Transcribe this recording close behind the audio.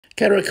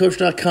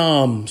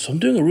CataractCoach.com. So I'm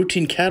doing a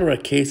routine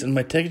cataract case, and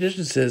my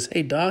technician says,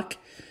 "Hey, doc,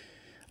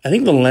 I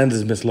think the lens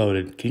is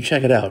misloaded. Can you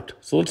check it out?"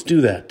 So let's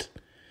do that.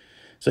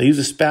 So I use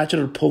a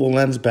spatula to pull the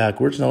lens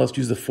backwards. Now let's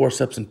use the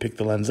forceps and pick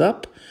the lens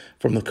up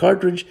from the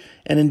cartridge.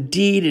 And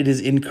indeed, it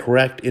is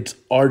incorrect. It's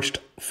arched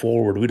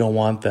forward. We don't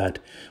want that.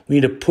 We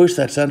need to push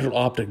that central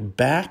optic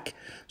back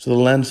so the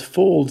lens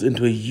folds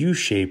into a U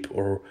shape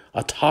or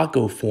a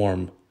taco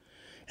form.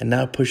 And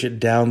now push it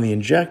down the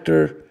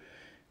injector,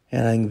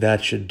 and I think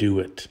that should do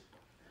it.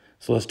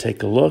 So let's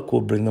take a look.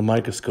 We'll bring the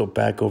microscope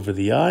back over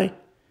the eye.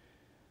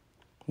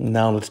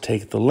 Now let's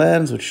take the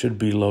lens, which should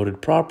be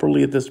loaded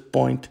properly at this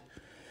point,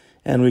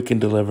 and we can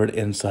deliver it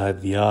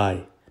inside the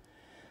eye.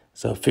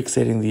 So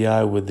fixating the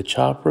eye with the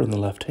chopper in the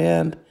left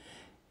hand,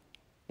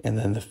 and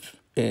then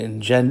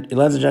the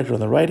lens injector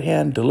on the right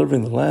hand,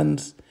 delivering the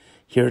lens.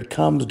 Here it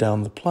comes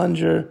down the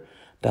plunger,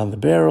 down the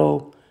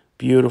barrel.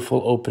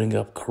 Beautiful, opening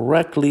up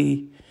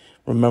correctly.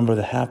 Remember,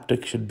 the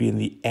haptic should be in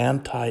the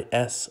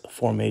anti-S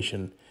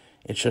formation.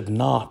 It should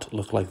not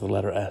look like the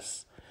letter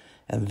S.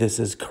 And this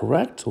is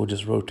correct, so we'll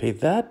just rotate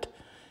that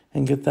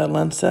and get that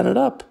lens centered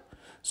up.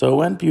 So it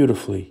went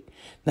beautifully.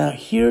 Now,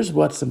 here's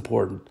what's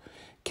important.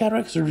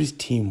 Cataract surgery is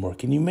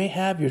teamwork, and you may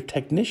have your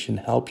technician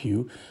help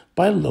you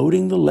by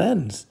loading the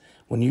lens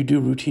when you do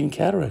routine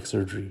cataract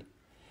surgery.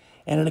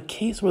 And in a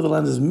case where the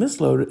lens is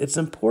misloaded, it's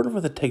important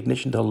for the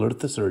technician to alert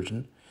the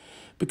surgeon,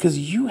 because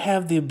you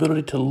have the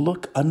ability to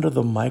look under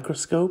the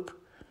microscope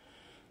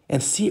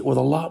and see it with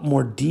a lot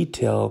more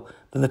detail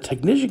than the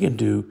technician can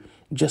do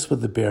just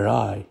with the bare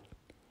eye.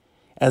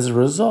 As a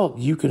result,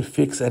 you can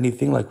fix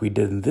anything like we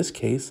did in this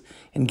case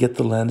and get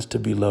the lens to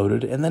be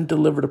loaded and then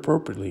delivered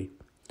appropriately.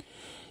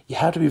 You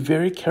have to be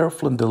very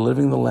careful in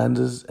delivering the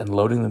lenses and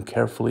loading them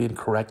carefully and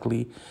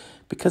correctly,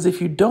 because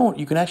if you don't,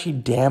 you can actually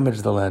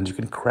damage the lens. You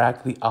can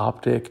crack the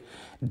optic,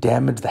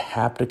 damage the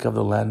haptic of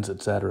the lens,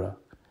 etc.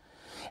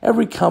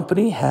 Every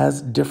company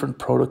has different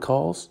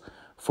protocols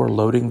for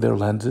loading their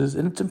lenses,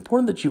 and it's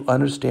important that you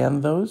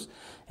understand those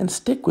and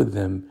stick with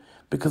them,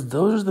 because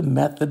those are the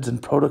methods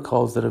and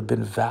protocols that have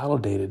been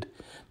validated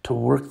to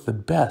work the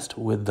best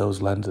with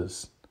those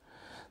lenses.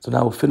 So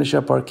now we'll finish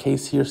up our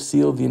case here,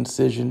 seal the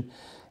incision,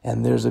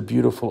 and there's a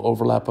beautiful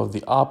overlap of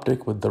the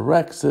optic with the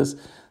rhexis.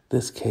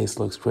 This case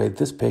looks great.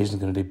 This patient is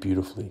going to do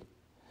beautifully.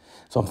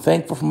 So I'm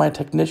thankful for my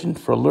technician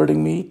for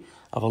alerting me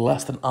of a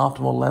less than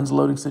optimal lens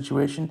loading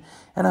situation,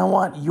 and I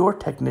want your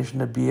technician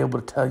to be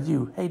able to tell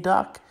you, "Hey,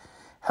 doc,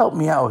 help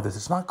me out with this.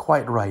 It's not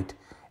quite right,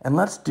 and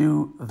let's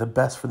do the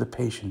best for the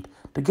patient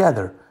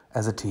together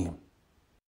as a team."